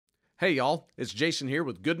Hey y'all, it's Jason here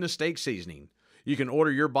with Goodness Steak Seasoning. You can order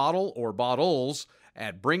your bottle or bottles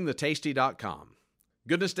at bringthetasty.com.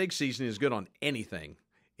 Goodness Steak Seasoning is good on anything.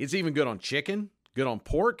 It's even good on chicken, good on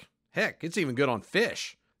pork, heck, it's even good on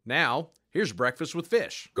fish. Now, here's Breakfast with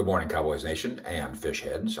Fish. Good morning, Cowboys Nation and fish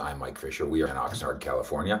heads. I'm Mike Fisher. We are in Oxnard,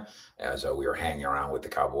 California, as we are hanging around with the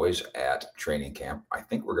Cowboys at training camp. I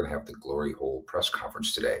think we're going to have the Glory Hole press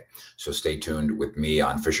conference today. So stay tuned with me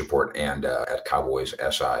on Fish Report and at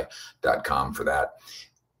cowboyssi.com for that.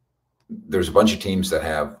 There's a bunch of teams that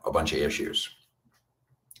have a bunch of issues.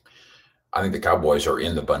 I think the Cowboys are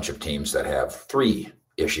in the bunch of teams that have three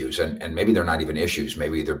issues, and maybe they're not even issues.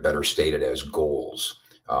 Maybe they're better stated as goals.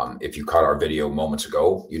 If you caught our video moments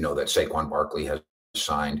ago, you know that Saquon Barkley has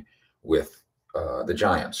signed with the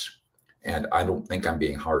Giants. And I don't think I'm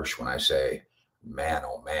being harsh when I say, man,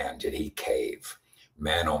 oh man, did he cave?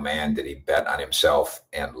 Man, oh man, did he bet on himself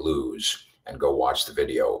and lose? And go watch the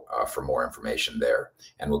video for more information there.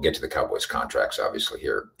 And we'll get to the Cowboys contracts, obviously,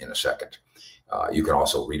 here in a second. You can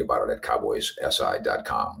also read about it at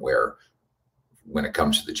cowboyssi.com, where when it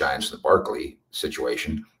comes to the Giants and the Barkley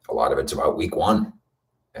situation, a lot of it's about week one.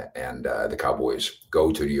 And the Cowboys go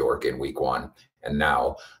to New York in week one, and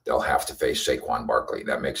now they'll have to face Saquon Barkley.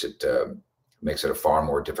 That makes it a far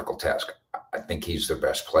more difficult task. I think he's their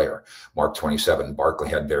best player. Mark 27, Barkley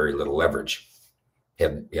had very little leverage. He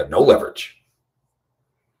had no leverage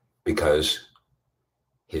because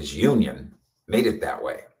his union made it that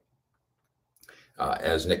way.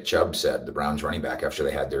 As Nick Chubb said, the Browns running back, after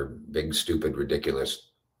they had their big, stupid,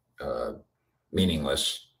 ridiculous,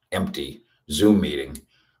 meaningless, empty Zoom meeting,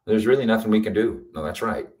 there's really nothing we can do. No, that's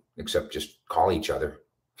right, except just call each other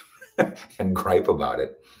and gripe about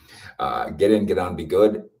it. Get in, get on, be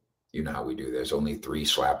good. You know how we do this. Only 3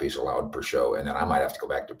 slappies allowed per show, and then I might have to go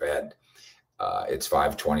back to bed. It's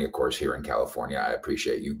 5:20, of course, here in California. I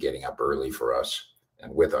appreciate you getting up early for us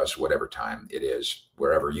and with us, whatever time it is,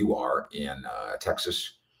 wherever you are in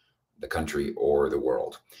Texas, the country, or the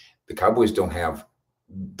world. The Cowboys don't have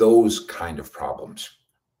those kind of problems,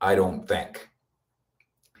 I don't think.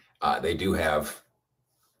 They do have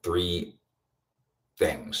 3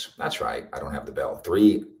 things. That's right. I don't have the bell.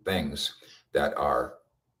 3 things that are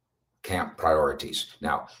camp priorities.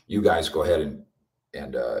 Now, you guys go ahead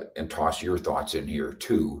and toss your thoughts in here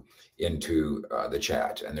too into the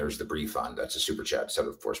chat. And there's the brief fund. That's a super chat set,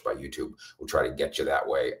 of course, by YouTube. We'll try to get you that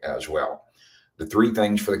way as well. The 3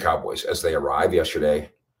 things for the Cowboys as they arrive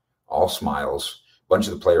yesterday, all smiles. A bunch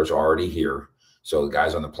of the players are already here. So the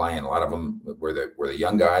guys on the plane, a lot of them were the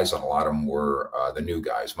young guys, and a lot of them were the new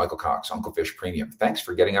guys. Michael Cox, Uncle Fish Premium. Thanks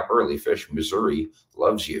for getting up early. Fish, Missouri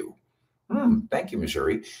loves you. Thank you,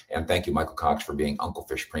 Missouri. And thank you, Michael Cox, for being Uncle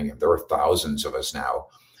Fish Premium. There are thousands of us now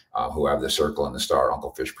who have the circle and the star,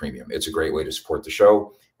 Uncle Fish Premium. It's a great way to support the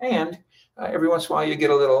show. And every once in a while, you get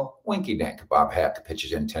a little winky dink. Bob Heck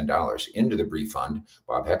pitches in $10 into the brief fund.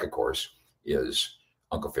 Bob Heck, of course, is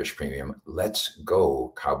Uncle Fish Premium. Let's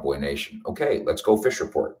go, Cowboy Nation. Okay, let's go Fish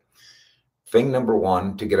Report. Thing number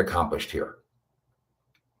 1 to get accomplished here.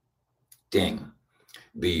 Ding.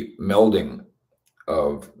 The melding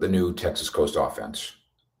of the new Texas Coast offense.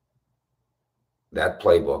 That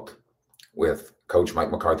playbook with Coach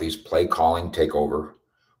Mike McCarthy's play calling takeover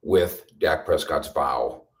with Dak Prescott's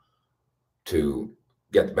vow to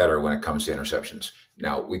get better when it comes to interceptions.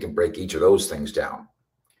 Now, we can break each of those things down.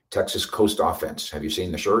 Texas Coast offense. Have you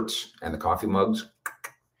seen the shirts and the coffee mugs?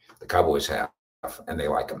 The Cowboys have, and they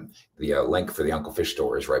like them. The link for the Uncle Fish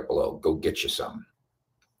store is right below. Go get you some.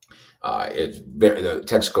 The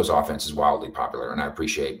Texas Coast offense is wildly popular, and I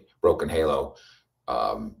appreciate Broken Halo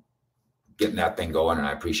getting that thing going, and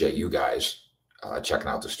I appreciate you guys checking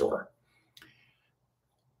out the store.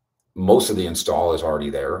 Most of the install is already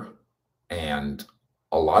there, and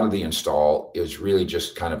a lot of the install is really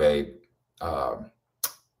just kind of a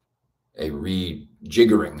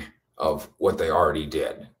rejiggering of what they already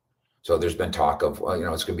did. So there's been talk of,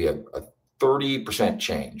 it's going to be a 30%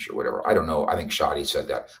 change or whatever. I don't know. I think Shoddy said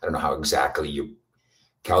that. I don't know how exactly you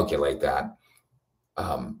calculate that.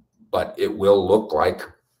 But it will look like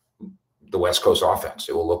the West Coast offense.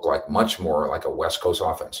 It will look like much more like a West Coast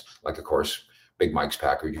offense, like, of course, Big Mike's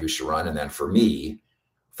Packers used to run. And then for me,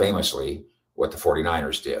 famously, what the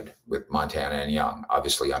 49ers did with Montana and Young,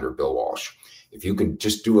 obviously under Bill Walsh. If you can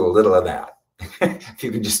just do a little of that, if you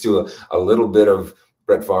can just do a little bit of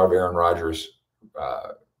Brett Favre, Aaron Rodgers,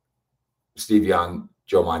 Steve Young,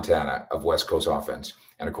 Joe Montana of West Coast offense.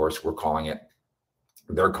 And of course, they're calling it,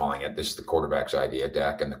 this is the quarterback's idea,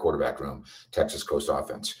 Dak and the quarterback room, Texas Coast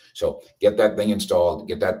offense. So get that thing installed,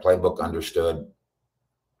 get that playbook understood,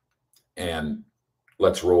 and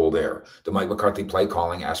let's roll there. The Mike McCarthy play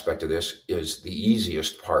calling aspect of this is the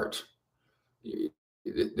easiest part.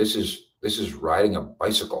 This is riding a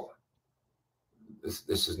bicycle.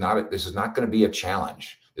 This is not going to be a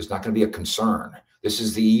challenge. This is not going to be a concern. This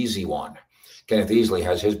is the easy one. Kenneth Easley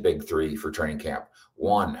has his big 3 for training camp.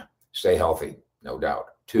 1, stay healthy, no doubt.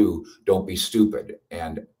 2, don't be stupid.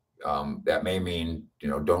 And that may mean,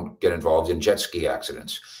 don't get involved in jet ski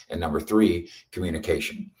accidents. And number 3,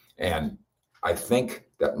 communication. And I think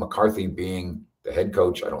that McCarthy being the head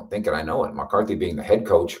coach, I don't think it, I know it, McCarthy being the head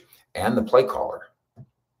coach and the play caller,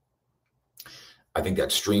 I think that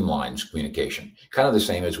streamlines communication. Kind of the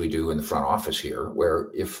same as we do in the front office here,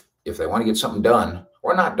 where if they want to get something done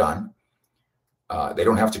or not done, they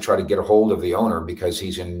don't have to try to get a hold of the owner because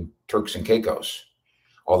he's in Turks and Caicos.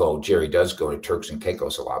 Although Jerry does go to Turks and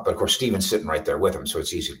Caicos a lot. But of course, Steven's sitting right there with him, so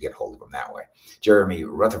it's easy to get hold of him that way. Jeremy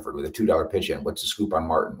Rutherford with a $2 pitch in. What's the scoop on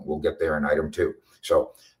Martin? We'll get there in item 2.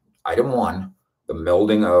 So item 1, the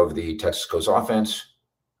melding of the Texas Coast offense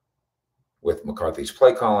with McCarthy's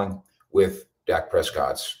play calling, with Dak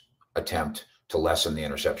Prescott's attempt to lessen the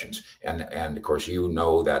interceptions. And of course,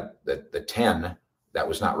 that the 10, that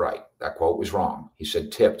was not right. That quote was wrong. He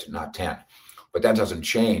said tipped, not 10. But that doesn't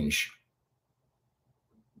change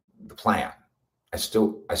the plan. I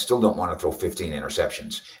still don't want to throw 15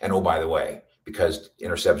 interceptions. And oh, by the way, because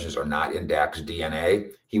interceptions are not in Dak's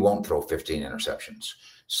DNA, he won't throw 15 interceptions.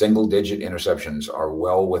 Single-digit interceptions are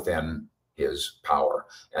well within his power,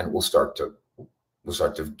 and we'll start to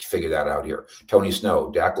figure that out here. Tony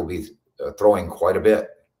Snow, Dak will be throwing quite a bit,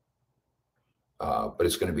 but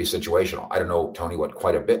it's going to be situational. I don't know, Tony, what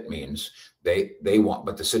quite a bit means. They want,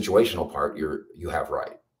 but the situational part you have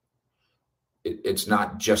right. It's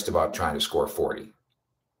not just about trying to score 40.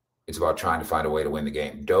 It's about trying to find a way to win the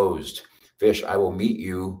game. Dozed. Fish, I will meet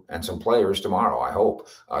you and some players tomorrow, I hope.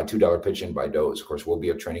 $2 pitch in by Doze. Of course, we'll be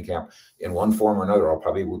at training camp in one form or another. I'll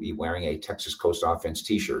probably will be wearing a Texas Coast Offense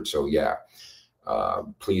t-shirt. So yeah,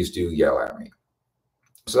 please do yell at me.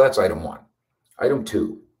 So that's item 1. Item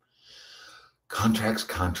 2, contracts.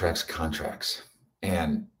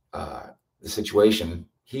 And the situation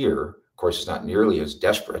here, of course, is not nearly as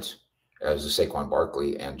desperate as the Saquon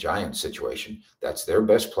Barkley and Giants situation. That's their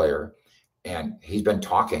best player. And he's been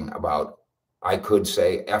talking about, I could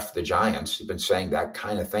say F the Giants. He's been saying that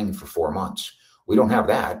kind of thing for 4 months. We don't have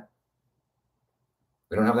that.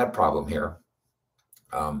 We don't have that problem here.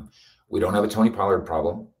 We don't have a Tony Pollard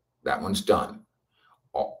problem. That one's done.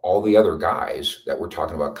 All the other guys that we're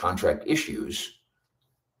talking about contract issues,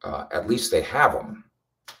 at least they have them.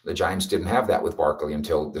 The Giants didn't have that with Barkley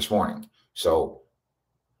until this morning. So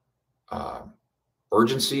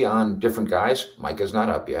urgency on different guys. Micah's not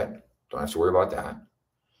up yet. Don't have to worry about that.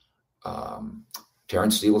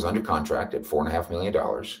 Terrence Steele is under contract at $4.5 million.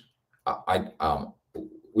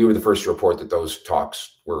 We were the first to report that those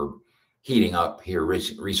talks were heating up here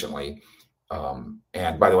recently.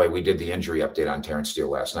 And by the way, we did the injury update on Terrence Steele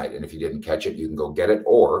last night. And if you didn't catch it, you can go get it,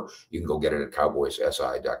 or you can go get it at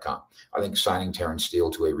cowboyssi.com. I think signing Terrence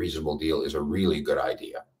Steele to a reasonable deal is a really good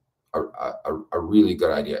idea. A really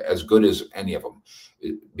good idea, as good as any of them,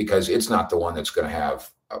 because it's not the one that's going to have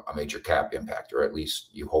a major cap impact, or at least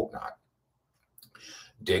you hope not.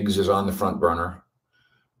 Diggs is on the front burner.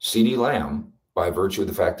 CeeDee Lamb, by virtue of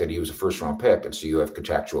the fact that he was a first-round pick, and so you have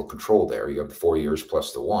contractual control there, you have the 4 years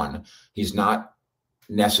plus the 1, he's not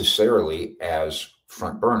necessarily as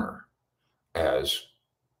front burner as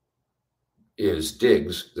is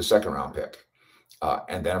Diggs, the second-round pick.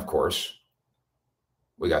 And then, of course,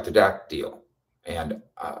 we got the Dak deal. And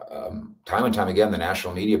time and time again, the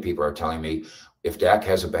national media people are telling me if Dak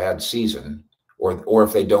has a bad season, or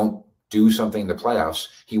if they don't do something in the playoffs,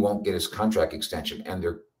 he won't get his contract extension. And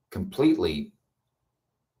they're completely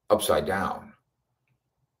upside down.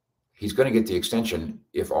 He's going to get the extension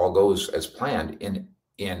if all goes as planned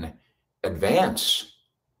in advance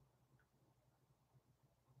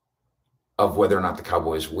of whether or not the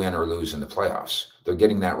Cowboys win or lose in the playoffs. They're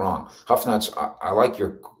getting that wrong. Huffnuts, I like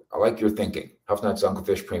your thinking. Huffnuts Uncle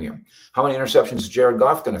Fish Premium. How many interceptions is Jared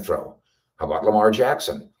Goff going to throw? How about Lamar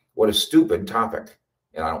Jackson? What a stupid topic.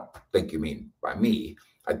 And I don't think you mean by me.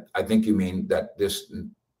 I think you mean that this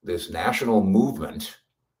national movement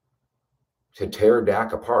to tear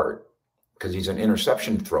Dak apart because he's an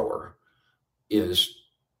interception thrower is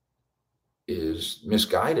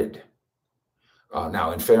misguided.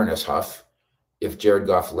 Now, in fairness, Huff, if Jared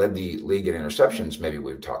Goff led the league in interceptions, maybe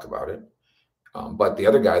we'd talk about it. But the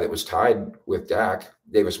other guy that was tied with Dak,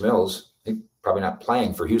 Davis Mills, he's probably not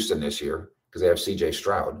playing for Houston this year because they have C.J.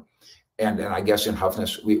 Stroud. And I guess in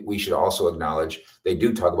Huffness, we should also acknowledge they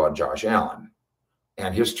do talk about Josh Allen.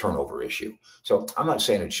 and his turnover issue. So I'm not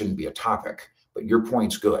saying it shouldn't be a topic, but your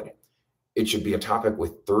point's good. It should be a topic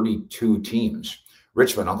with 32 teams.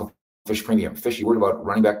 Richmond, Uncle Fish Premium. Fish, you worried about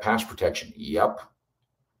running back pass protection? Yep.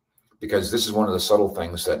 Because this is one of the subtle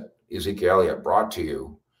things that Ezekiel Elliott brought to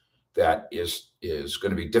you that is going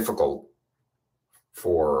to be difficult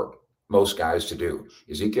for most guys to do.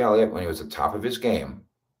 Ezekiel Elliott, when he was at the top of his game,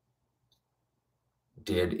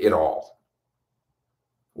 did it all.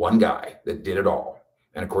 One guy that did it all.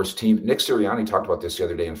 And of course, Nick Sirianni talked about this the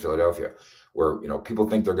other day in Philadelphia, where people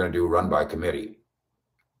think they're going to do run by committee.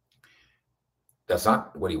 That's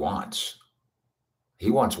not what he wants.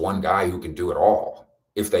 He wants one guy who can do it all.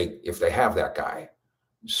 If they have that guy,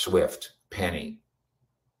 Swift, Penny,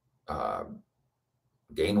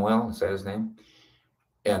 Gainwell, is that his name?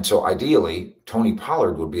 And so ideally, Tony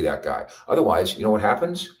Pollard would be that guy. Otherwise, you know what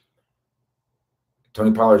happens?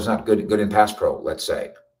 Tony Pollard's not good in pass pro, let's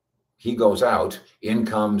say. He goes out, in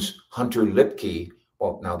comes Hunter Lipke.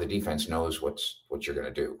 Well, now the defense knows what you're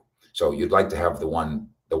going to do. So you'd like to have the one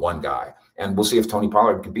guy. And we'll see if Tony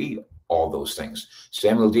Pollard can be all those things.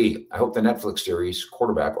 Samuel D., I hope the Netflix series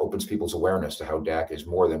Quarterback opens people's awareness to how Dak is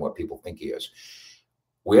more than what people think he is.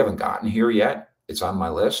 We haven't gotten here yet. It's on my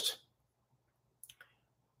list.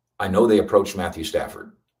 I know they approached Matthew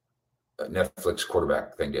Stafford. Netflix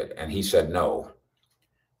Quarterback thing did. And he said no.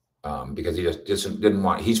 Because he just didn't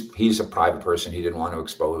want, he's a private person. He didn't want to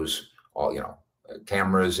expose all,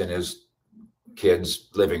 cameras in his kids'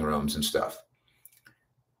 living rooms and stuff.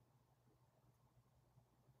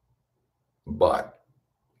 But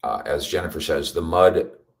as Jennifer says, the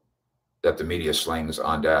mud that the media slings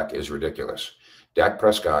on Dak is ridiculous. Dak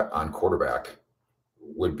Prescott on quarterback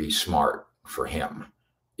would be smart for him.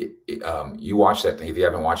 You watch that thing. If you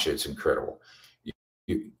haven't watched it, it's incredible.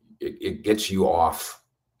 It gets you off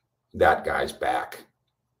that guy's back.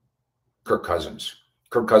 Kirk Cousins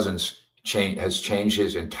has changed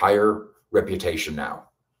his entire reputation now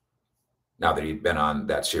that he's been on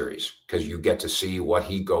that series, because you get to see what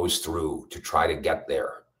he goes through to try to get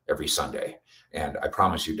there every Sunday. And I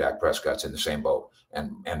promise you, Dak Prescott's in the same boat,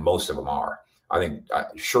 and most of them are. I think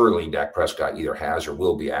surely Dak Prescott either has or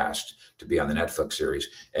will be asked to be on the Netflix series.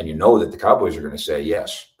 And you know that the Cowboys are going to say,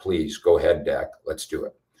 yes, please go ahead, Dak, let's do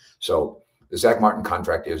it. So the Zach Martin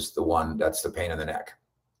contract is the one that's the pain in the neck.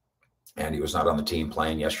 And he was not on the team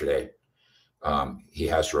playing yesterday. He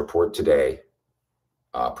has to report today.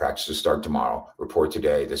 Practices start tomorrow. Report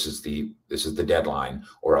today. This is the deadline,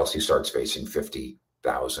 or else he starts facing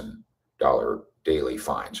 $50,000 daily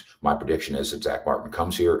fines. My prediction is that Zach Martin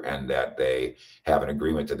comes here and that they have an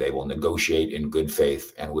agreement that they will negotiate in good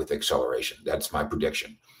faith and with acceleration. That's my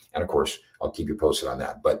prediction. And of course, I'll keep you posted on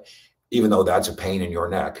that. But even though that's a pain in your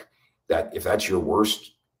neck, that if that's your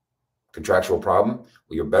worst contractual problem, well,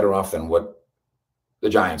 you're better off than what the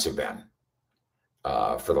Giants have been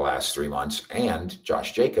for the last 3 months. And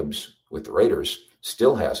Josh Jacobs with the Raiders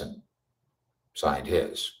still hasn't signed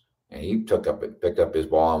his. And he picked up his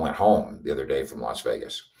ball and went home the other day from Las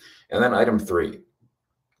Vegas. And then item 3.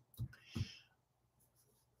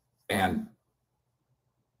 And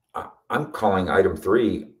I'm calling item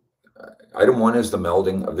 3. Item 1 is the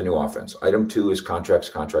melding of the new offense. Item 2 is contracts.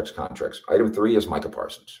 Item 3 is Micah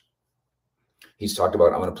Parsons. He's talked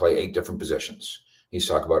about, I'm going to play 8 different positions. He's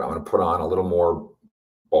talked about, I'm going to put on a little more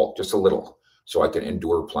bulk, just a little, so I can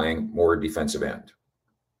endure playing more defensive end.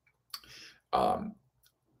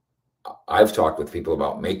 I've talked with people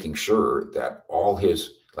about making sure that all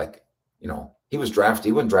his, he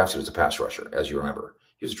wasn't drafted as a pass rusher, as you remember.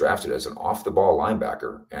 He was drafted as an off-the-ball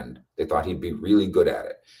linebacker, and they thought he'd be really good at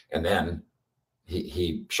it. And then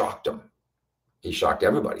he shocked them. He shocked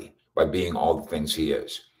everybody by being all the things he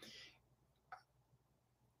is.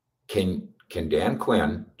 Can Dan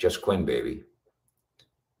Quinn, just Quinn, baby,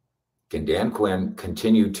 can Dan Quinn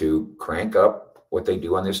continue to crank up what they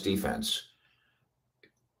do on this defense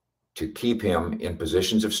to keep him in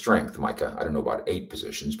positions of strength, Micah? I don't know about 8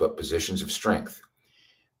 positions, but positions of strength,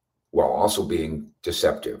 while also being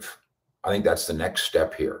deceptive. I think that's the next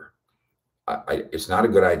step here. It's not a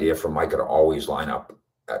good idea for Micah to always line up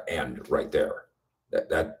at end right there.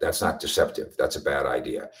 That's not deceptive. That's a bad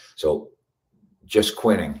idea. So just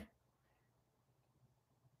Quinning.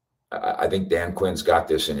 I think Dan Quinn's got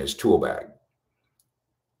this in his tool bag.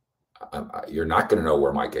 You're not going to know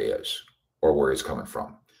where Micah is or where he's coming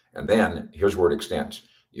from. And then here's where it extends.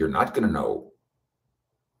 You're not going to know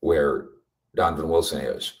where Donovan Wilson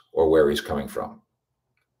is or where he's coming from.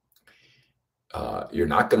 You're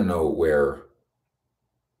not going to know where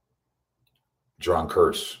Jerron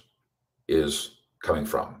Kearse is coming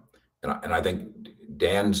from. And I think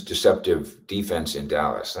Dan's deceptive defense in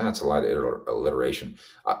Dallas. That's a lot of alliteration.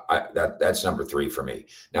 That's number 3 for me.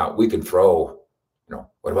 Now we can throw,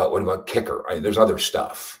 what about kicker? There's other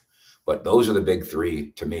stuff, but those are the big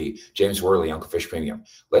 3 to me. James Worley, Uncle Fish Premium.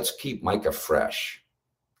 Let's keep Micah fresh.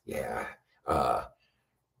 Yeah.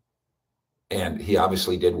 And he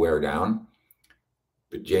obviously did wear down.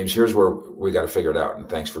 But James, here's where we got to figure it out. And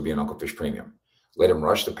thanks for being Uncle Fish Premium. Let him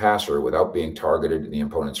rush the passer without being targeted in the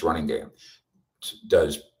opponent's running game.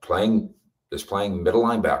 Does playing middle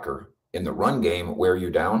linebacker in the run game wear you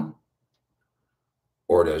down?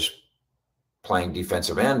 Or does playing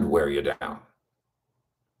defensive end wear you down?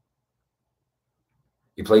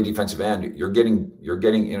 You play defensive end, you're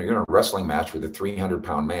in a wrestling match with a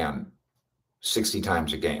 300-pound man 60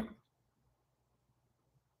 times a game.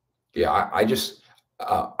 Yeah,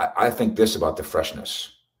 I think this about the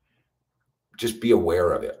freshness. Just be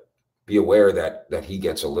aware of it. Be aware that he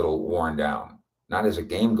gets a little worn down, not as a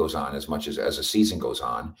game goes on as much as a season goes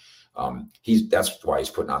on. That's why he's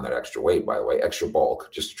putting on that extra weight, by the way, extra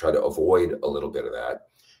bulk, just to try to avoid a little bit of that.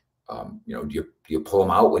 Do you pull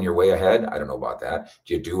him out when you're way ahead? I don't know about that.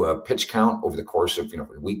 Do you do a pitch count over the course of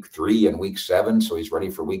week 3 and week 7 so he's ready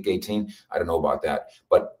for week 18? I don't know about that,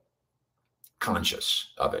 but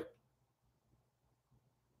conscious of it.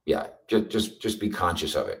 Yeah, just be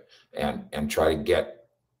conscious of it and try to get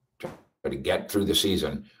through the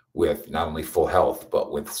season with not only full health,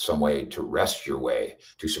 but with some way to rest your way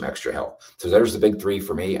to some extra health. So there's the big 3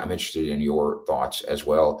 for me. I'm interested in your thoughts as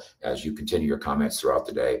well as you continue your comments throughout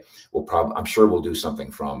the day. I'm sure we'll do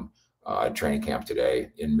something from training camp today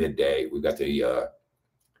in midday. We've got the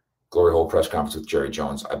Glory Hole press conference with Jerry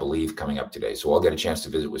Jones, I believe, coming up today. So I'll get a chance to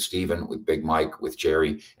visit with Steven, with Big Mike, with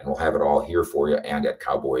Jerry, and we'll have it all here for you and at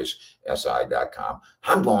cowboyssi.com.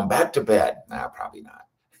 I'm going back to bed. Nah, probably not.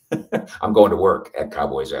 I'm going to work at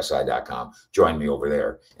cowboyssi.com. Join me over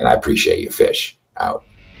there. And I appreciate you, Fish. Out.